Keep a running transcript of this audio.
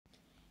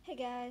Hey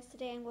guys,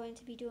 today I'm going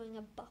to be doing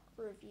a book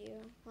review,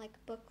 like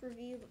book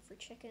review but for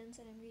chickens,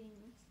 and I'm reading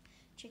this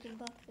chicken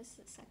book. This is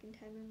the second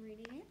time I'm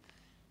reading it,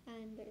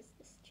 and there's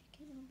this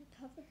chicken on the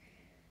cover.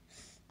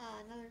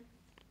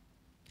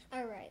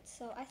 Alright,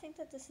 so I think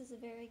that this is a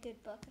very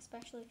good book,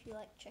 especially if you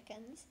like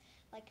chickens,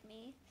 like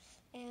me,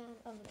 and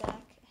on the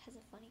back it has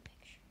a funny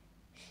picture.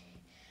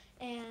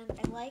 And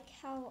I like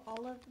how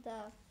all of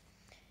the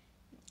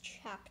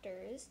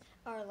chapters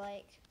are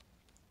like,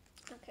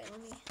 okay,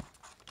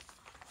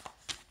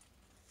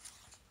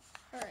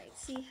 alright,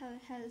 see how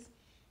it has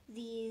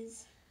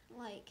these,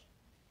 like,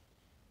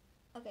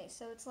 okay,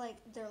 so it's like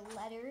they're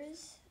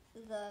letters.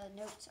 The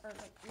notes are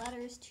like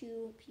letters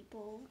to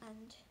people,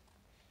 and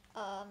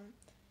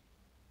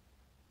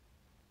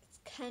it's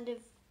kind of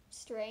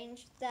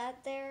strange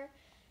that they're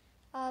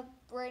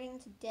writing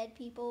to dead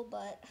people,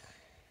 but,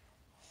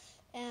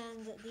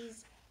 and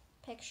these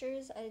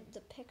pictures,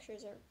 the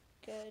pictures are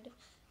good,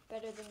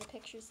 better than the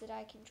pictures that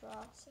I can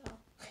draw, so,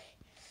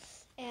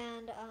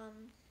 and,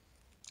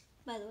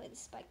 by the way,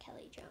 this is by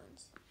Kelly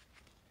Jones.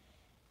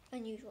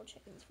 Unusual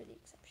Chickens for the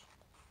Exception.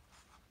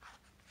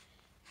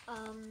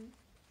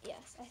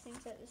 Yes, I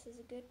think that this is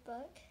a good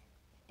book,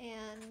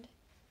 and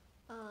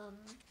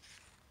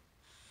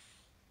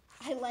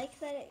I like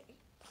that it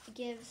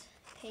gives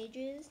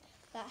pages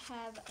that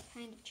have a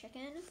kind of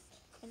chicken,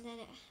 and then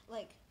it,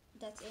 like,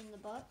 that's in the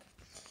book,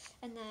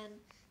 and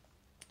then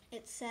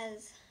it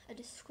says a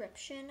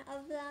description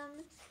of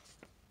them,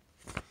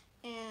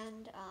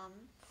 and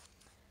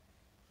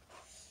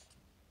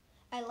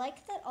I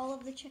like that all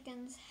of the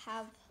chickens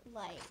have,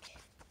 like,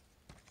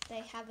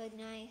 they have a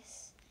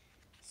nice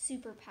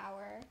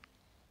superpower.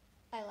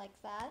 I like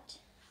that.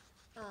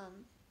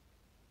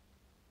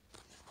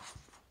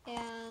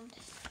 And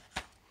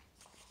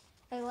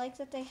I like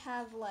that they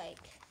have,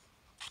 like,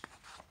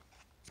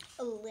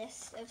 a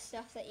list of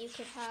stuff that you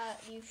should have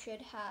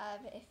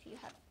if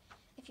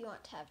you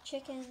want to have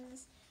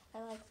chickens.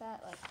 I like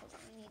that. Like, hold on,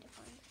 I need to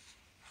find it.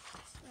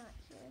 It's not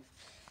here.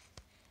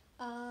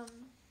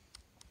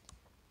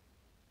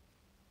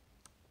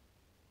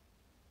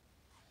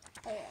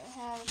 Okay, I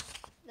have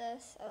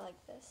this. I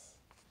like this.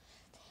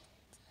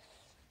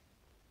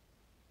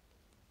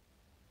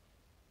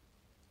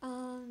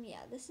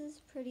 Yeah, this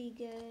is pretty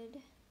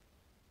good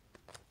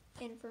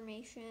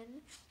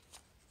information.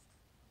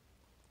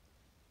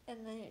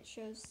 And then it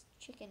shows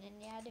chicken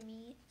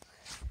anatomy.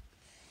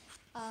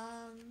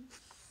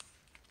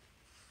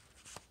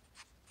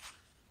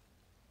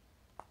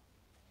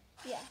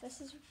 Yeah,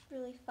 this is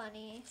really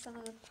funny. Some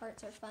of the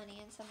parts are funny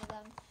and some of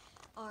them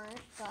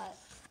aren't, but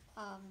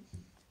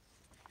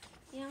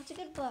you know, it's a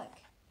good book,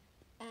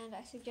 and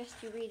I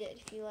suggest you read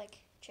it if you like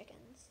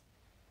chickens.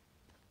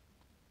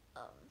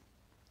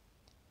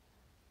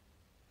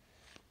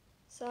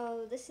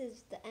 So this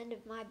is the end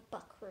of my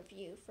book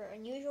review for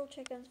Unusual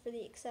Chickens for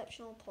the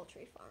Exceptional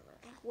Poultry Farmer.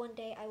 One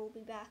day I will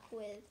be back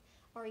with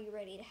Are You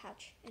Ready to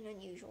Hatch an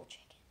Unusual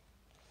Chicken?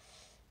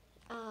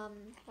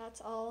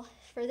 That's all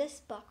for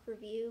this book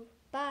review.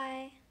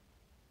 Bye!